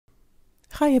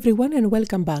Hi everyone and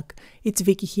welcome back. It's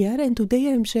Vicky here and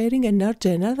today I'm sharing an art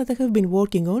journal that I have been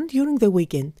working on during the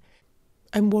weekend.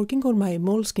 I'm working on my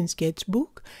Moleskine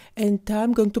sketchbook and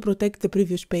I'm going to protect the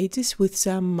previous pages with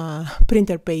some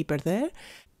printer paper there.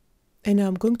 And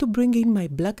I'm going to bring in my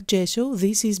black gesso.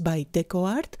 This is by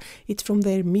DecoArt. It's from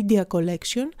their media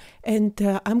collection and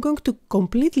I'm going to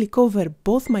completely cover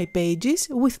both my pages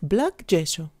with black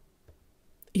gesso.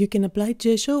 You can apply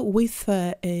gesso with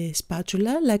a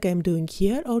spatula like I'm doing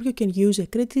here, or you can use a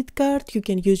credit card, you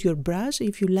can use your brush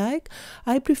if you like.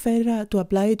 I prefer to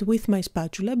apply it with my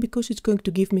spatula because it's going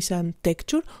to give me some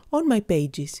texture on my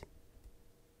pages.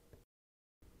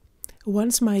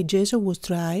 Once my gesso was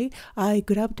dry, I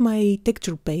grabbed my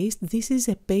texture paste. This is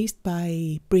a paste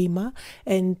by Prima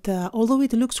and although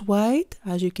it looks white,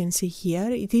 as you can see here,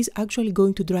 it is actually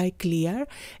going to dry clear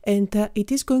and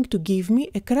it is going to give me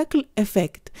a crackle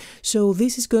effect. So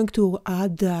this is going to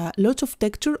add lots of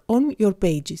texture on your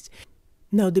pages.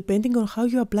 Now, depending on how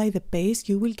you apply the paste,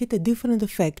 you will get a different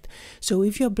effect. So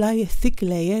if you apply a thick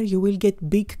layer, you will get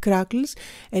big crackles,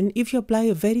 and if you apply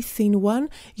a very thin one,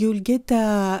 you will get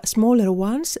smaller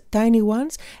ones, tiny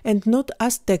ones, and not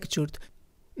as textured.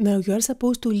 Now, you are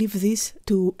supposed to leave this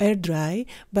to air dry,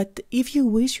 but if you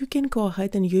wish, you can go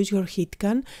ahead and use your heat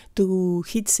gun to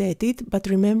heat set it, but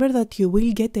remember that you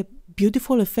will get a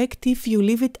beautiful effect if you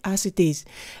leave it as it is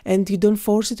and you don't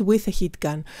force it with a heat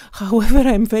gun. However,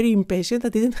 I'm very impatient. I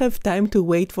didn't have time to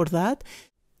wait for that.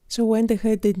 So I went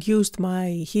ahead and used my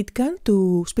heat gun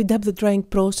to speed up the drying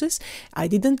process. I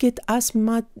didn't get as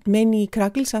many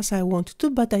crackles as I wanted to,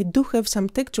 but I do have some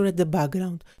texture at the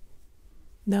background.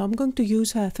 Now I'm going to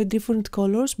use 3 different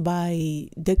colors by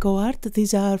DecoArt.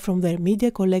 These are from their media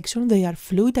collection. They are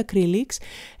fluid acrylics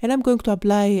and I'm going to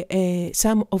apply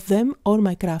some of them on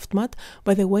my craft mat.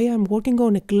 By the way, I'm working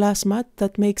on a glass mat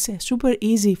that makes it super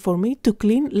easy for me to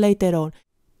clean later on.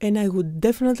 And I would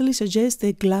definitely suggest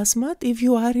a glass mat if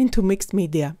you are into mixed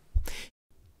media.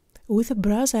 With a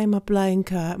brush, I'm applying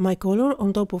my color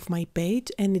on top of my page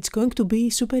and it's going to be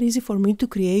super easy for me to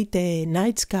create a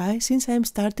night sky since I'm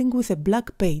starting with a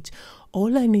black page.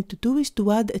 All I need to do is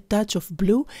to add a touch of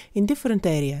blue in different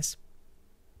areas.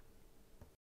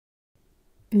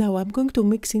 Now I'm going to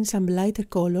mix in some lighter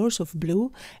colors of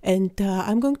blue and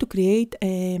I'm going to create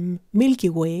a Milky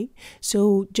Way.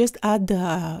 So just add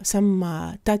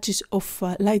some touches of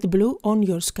light blue on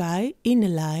your sky in a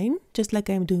line, just like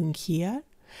I'm doing here.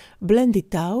 Blend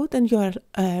it out and you are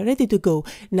ready to go.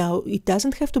 Now it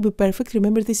doesn't have to be perfect.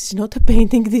 Remember, this is not a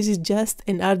painting, this is just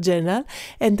an art journal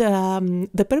and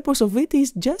the purpose of it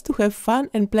is just to have fun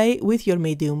and play with your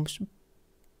mediums.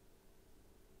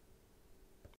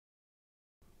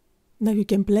 Now you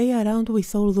can play around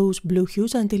with all those blue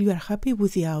hues until you are happy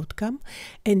with the outcome.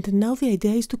 And now the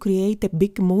idea is to create a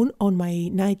big moon on my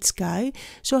night sky,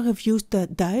 so I have used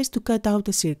dies to cut out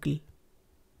a circle.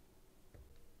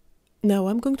 Now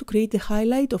I'm going to create the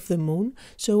highlight of the moon,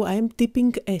 so I am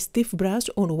dipping a stiff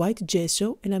brush on white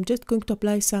gesso and I'm just going to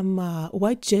apply some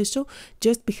white gesso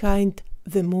just behind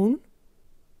the moon.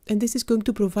 And this is going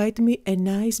to provide me a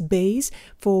nice base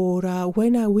for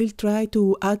when I will try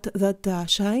to add that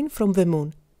shine from the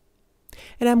moon.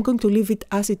 And I'm going to leave it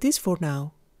as it is for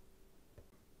now.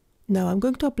 Now I'm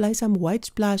going to apply some white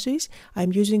splashes.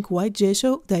 I'm using white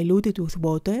gesso diluted with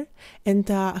water and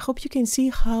I hope you can see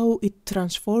how it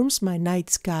transforms my night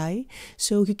sky.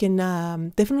 So you can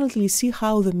definitely see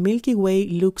how the Milky Way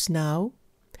looks now.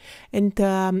 And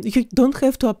you don't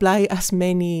have to apply as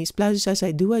many splashes as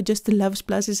I do. I just love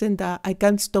splashes and I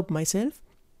can't stop myself.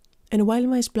 And while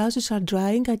my splashes are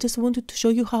drying, I just wanted to show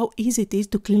you how easy it is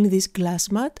to clean this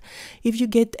glass mat. If you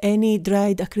get any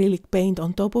dried acrylic paint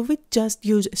on top of it, just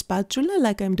use a spatula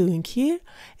like I'm doing here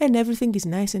and everything is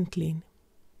nice and clean.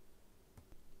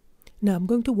 Now I'm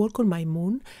going to work on my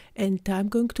moon and I'm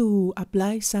going to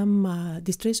apply some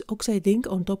Distress Oxide ink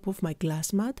on top of my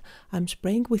glass mat. I'm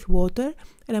spraying with water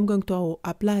and I'm going to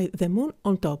apply the moon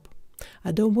on top.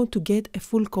 I don't want to get a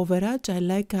full coverage, I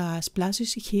like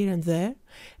splashes here and there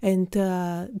and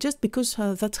just because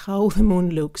that's how the moon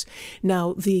looks.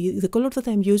 Now the color that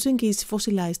I'm using is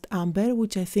Fossilized Amber,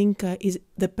 which I think is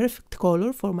the perfect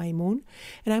color for my moon,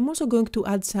 and I'm also going to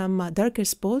add some darker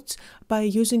spots by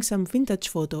using some vintage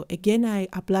photo. Again, I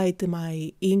applied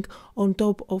my ink on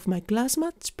top of my glass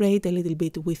mat, sprayed a little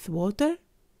bit with water,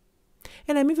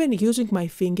 and I'm even using my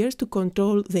fingers to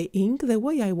control the ink the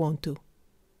way I want to.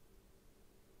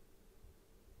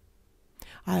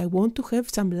 I want to have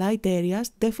some light areas.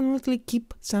 Definitely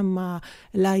keep some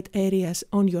light areas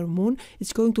on your moon.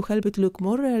 It's going to help it look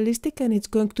more realistic and it's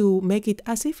going to make it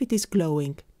as if it is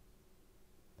glowing.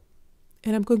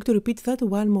 And I'm going to repeat that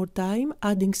one more time,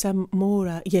 adding some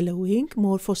more yellow ink,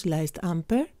 more fossilized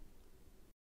amber.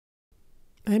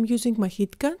 I'm using my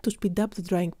heat gun to speed up the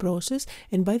drying process,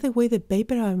 and by the way, the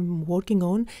paper I'm working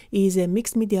on is a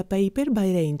mixed media paper by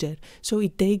Ranger, so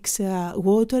it takes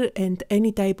water and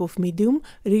any type of medium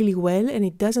really well and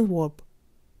it doesn't warp.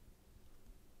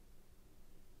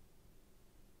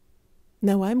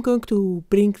 Now I'm going to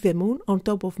bring the moon on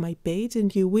top of my page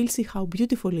and you will see how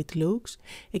beautiful it looks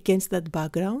against that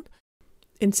background.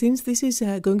 And since this is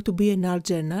going to be an art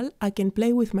journal, I can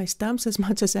play with my stamps as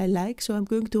much as I like, so I'm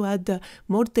going to add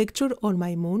more texture on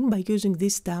my moon by using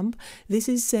this stamp. This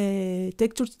is a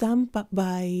texture stamp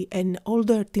by an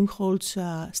older Tim Holtz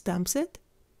stamp set.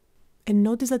 And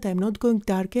notice that I'm not going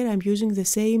darker, I'm using the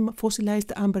same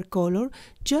fossilized amber color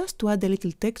just to add a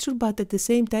little texture, but at the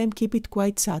same time keep it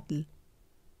quite subtle.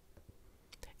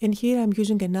 And here I'm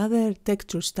using another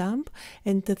texture stamp,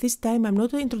 and this time I'm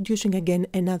not introducing again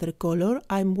another color,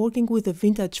 I'm working with a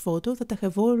vintage photo that I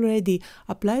have already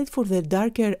applied for the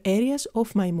darker areas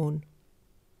of my moon.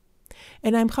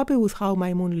 And I'm happy with how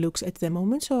my moon looks at the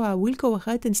moment, so I will go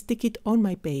ahead and stick it on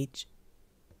my page.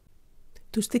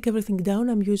 To stick everything down,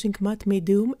 I'm using matte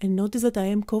medium, and notice that I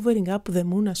am covering up the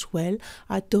moon as well.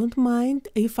 I don't mind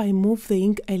if I move the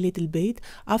ink a little bit.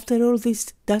 After all,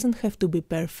 this doesn't have to be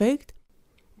perfect.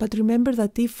 But remember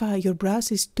that if your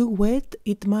brush is too wet,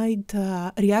 it might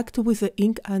react with the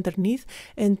ink underneath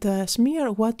and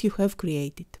smear what you have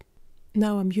created.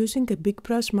 Now I'm using a big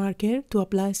brush marker to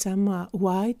apply some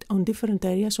white on different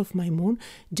areas of my moon,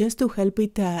 just to help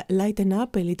it lighten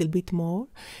up a little bit more.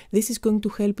 This is going to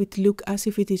help it look as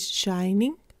if it is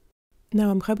shining.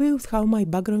 Now I'm happy with how my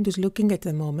background is looking at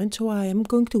the moment, so I am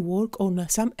going to work on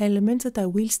some elements that I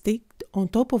will stick on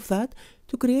top of that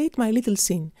to create my little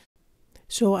scene.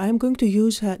 So I'm going to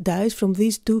use dies from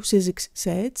these two Sizzix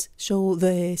sets, so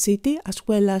the city as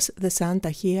well as the Santa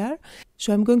here.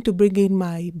 So I'm going to bring in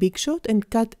my Big Shot and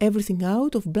cut everything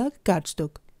out of black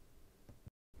cardstock.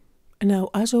 Now,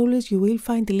 as always, you will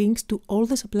find links to all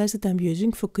the supplies that I'm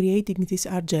using for creating this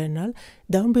art journal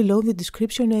down below in the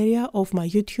description area of my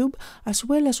YouTube as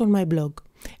well as on my blog.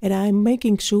 And I'm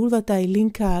making sure that I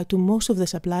link to most of the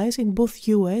supplies in both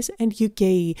US and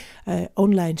UK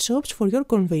online shops for your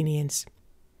convenience.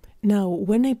 Now,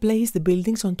 when I place the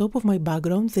buildings on top of my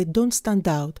background, they don't stand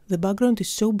out. The background is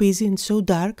so busy and so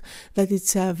dark that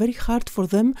it's very hard for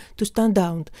them to stand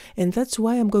out. And that's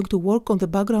why I'm going to work on the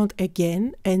background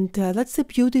again. And that's the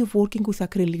beauty of working with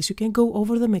acrylics. You can go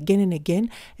over them again and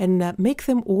again and make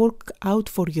them work out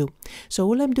for you. So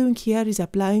all I'm doing here is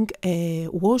applying a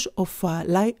wash of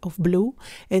light of blue.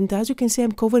 And as you can see,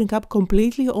 I'm covering up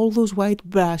completely all those white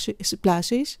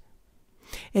splashes.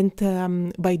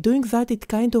 And by doing that, it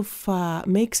kind of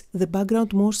makes the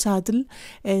background more subtle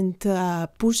and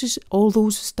pushes all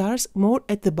those stars more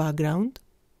at the background.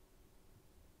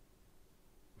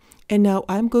 And now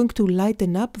I'm going to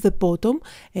lighten up the bottom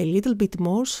a little bit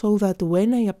more so that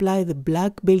when I apply the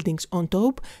black buildings on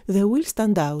top, they will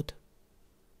stand out.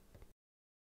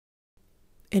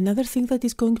 Another thing that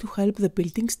is going to help the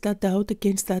building stand out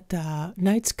against that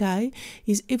night sky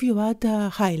is if you add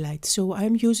highlights. So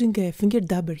I'm using a finger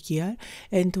dabber here,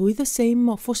 and with the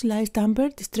same fossilized amber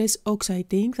distress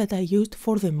oxide ink that I used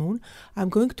for the moon, I'm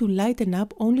going to lighten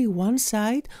up only one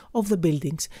side of the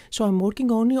buildings. So I'm working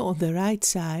only on the right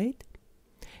side,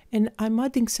 and I'm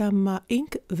adding some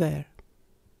ink there.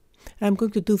 I'm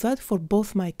going to do that for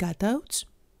both my cutouts.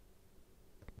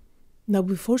 Now,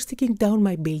 before sticking down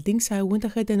my buildings, I went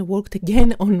ahead and worked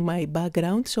again on my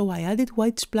background, so I added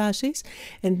white splashes,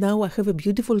 and now I have a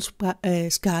beautiful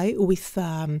sky with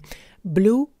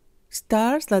blue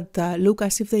stars that look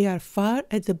as if they are far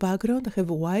at the background. I have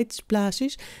white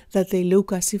splashes that they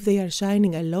look as if they are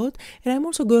shining a lot, and I'm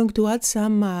also going to add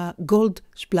some gold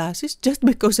splashes just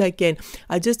because I can.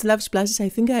 I just love splashes. I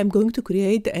think I'm going to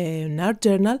create an art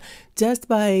journal just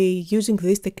by using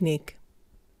this technique.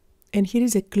 And here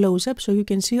is a close-up so you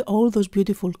can see all those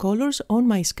beautiful colors on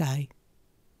my sky.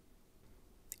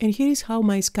 And here is how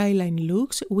my skyline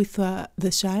looks with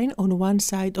the shine on one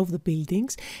side of the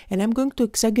buildings, and I'm going to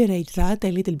exaggerate that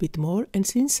a little bit more. And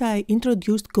since I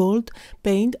introduced gold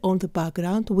paint on the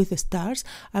background with the stars,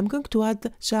 I'm going to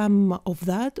add some of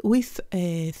that with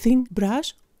a thin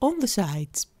brush on the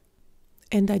sides.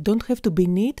 And I don't have to be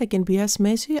neat, I can be as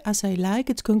messy as I like.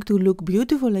 It's going to look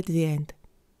beautiful at the end.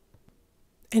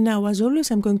 And now, as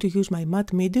always, I'm going to use my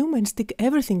matte medium and stick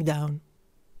everything down.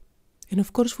 And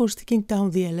of course, for sticking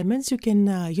down the elements, you can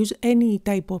use any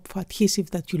type of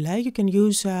adhesive that you like. You can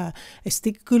use a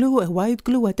stick glue, a white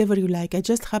glue, whatever you like. I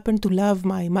just happen to love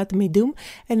my matte medium,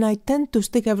 and I tend to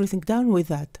stick everything down with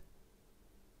that.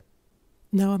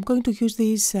 Now I'm going to use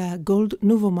this gold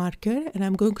Nuvo marker and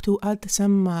I'm going to add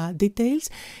some details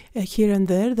here and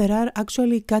there. There are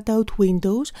actually cut out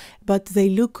windows, but they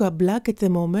look black at the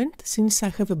moment since I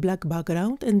have a black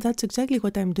background, and that's exactly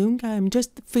what I'm doing. I'm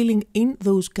just filling in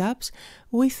those gaps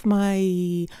with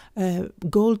my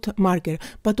gold marker,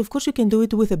 but of course you can do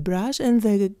it with a brush and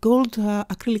the gold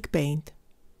acrylic paint.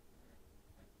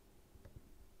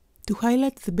 To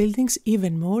highlight the buildings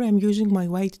even more, I'm using my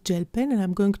white gel pen and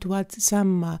I'm going to add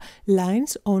some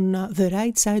lines on the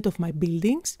right side of my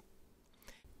buildings.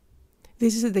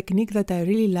 This is a technique that I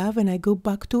really love and I go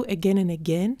back to again and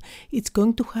again. It's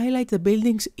going to highlight the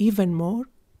buildings even more.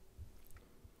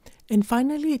 And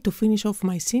finally, to finish off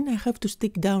my scene, I have to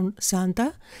stick down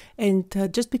Santa, and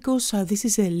just because this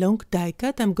is a long die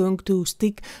cut, I'm going to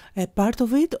stick a part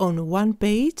of it on one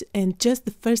page and just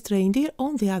the first reindeer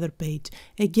on the other page.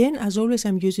 Again, as always,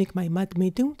 I'm using my matte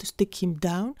medium to stick him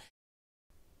down.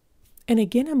 And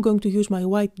again, I'm going to use my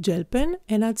white gel pen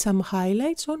and add some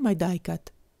highlights on my die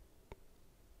cut.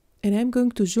 And I'm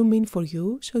going to zoom in for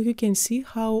you so you can see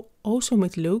how awesome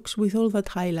it looks with all that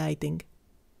highlighting.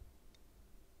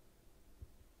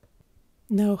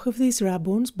 Now I have these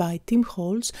ribbons by Team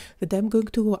Holtz that I'm going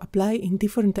to apply in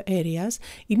different areas.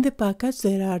 In the package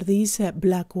there are these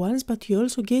black ones, but you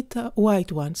also get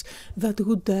white ones that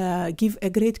would give a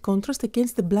great contrast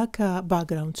against the black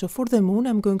background. So for the moon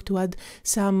I'm going to add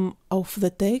some of the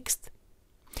text,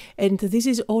 and this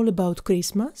is all about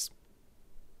Christmas.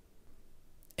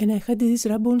 And I had these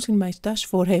ribbons in my stash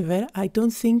forever. I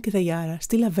don't think they are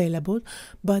still available,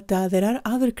 but there are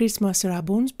other Christmas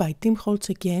ribbons by Team Holtz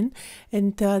again,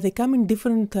 and they come in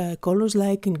different colors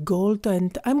like in gold,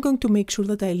 and I'm going to make sure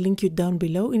that I link you down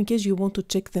below in case you want to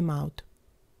check them out.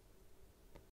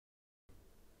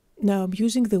 Now I'm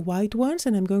using the white ones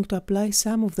and I'm going to apply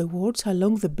some of the words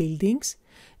along the buildings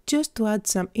just to add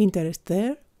some interest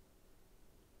there.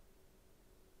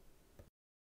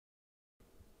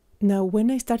 Now, when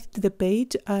I started the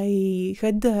page, I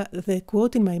had the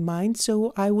quote in my mind,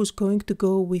 so I was going to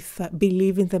go with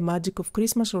believe in the magic of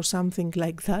Christmas or something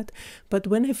like that. But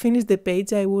when I finished the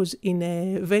page, I was in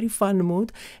a very fun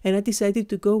mood and I decided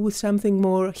to go with something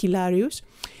more hilarious.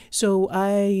 So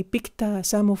I picked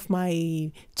some of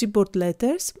my chipboard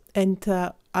letters and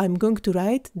I'm going to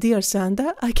write, "Dear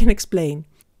Santa, I can explain."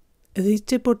 These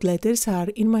chipboard letters are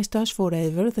in my stash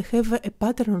forever. They have a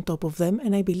pattern on top of them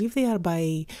and I believe they are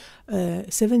by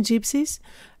 7 Gypsies.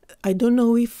 I don't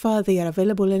know if they are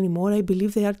available anymore. I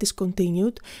believe they are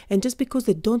discontinued, and just because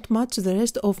they don't match the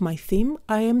rest of my theme,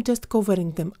 I am just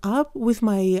covering them up with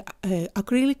my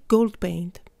acrylic gold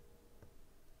paint.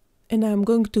 And I'm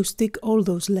going to stick all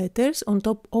those letters on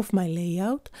top of my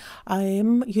layout. I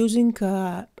am using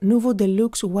Nuvo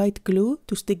Deluxe white glue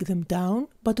to stick them down,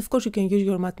 but of course you can use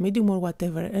your matte medium or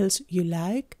whatever else you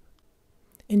like.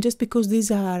 And just because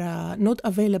these are not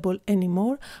available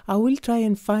anymore, I will try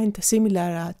and find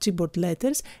similar chipboard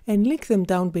letters and link them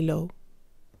down below.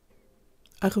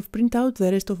 I have printed out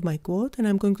the rest of my quote and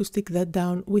I'm going to stick that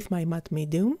down with my matte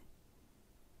medium.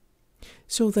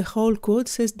 So the whole quote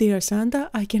says, "Dear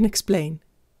Santa, I can explain."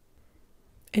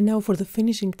 And now for the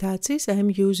finishing touches, I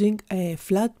am using a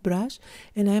flat brush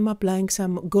and I am applying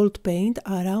some gold paint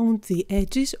around the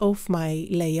edges of my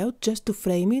layout just to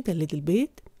frame it a little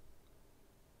bit.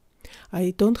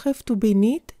 I don't have to be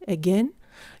neat, again,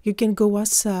 you can go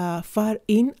as far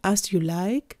in as you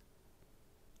like.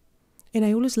 And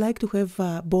I always like to have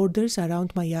borders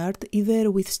around my art,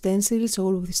 either with stencils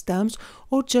or with stamps,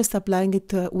 or just applying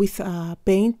it with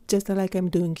paint, just like I'm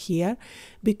doing here,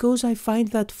 because I find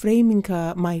that framing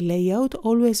my layout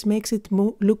always makes it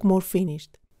look more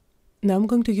finished. Now I'm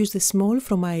going to use the small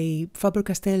from my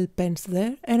Faber-Castell pens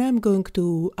there, and I'm going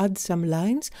to add some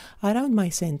lines around my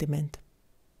sentiment.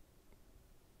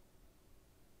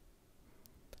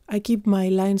 I keep my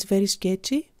lines very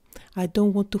sketchy. I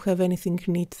don't want to have anything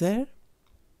neat there.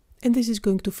 And this is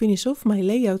going to finish off my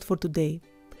layout for today.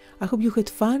 I hope you had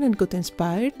fun and got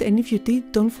inspired, and if you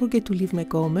did, don't forget to leave me a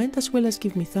comment as well as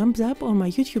give me thumbs up on my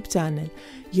YouTube channel.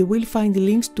 You will find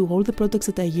links to all the products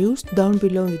that I used down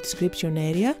below in the description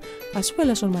area, as well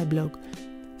as on my blog.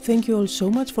 Thank you all so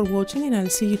much for watching, and I'll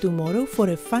see you tomorrow for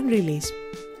a fun release.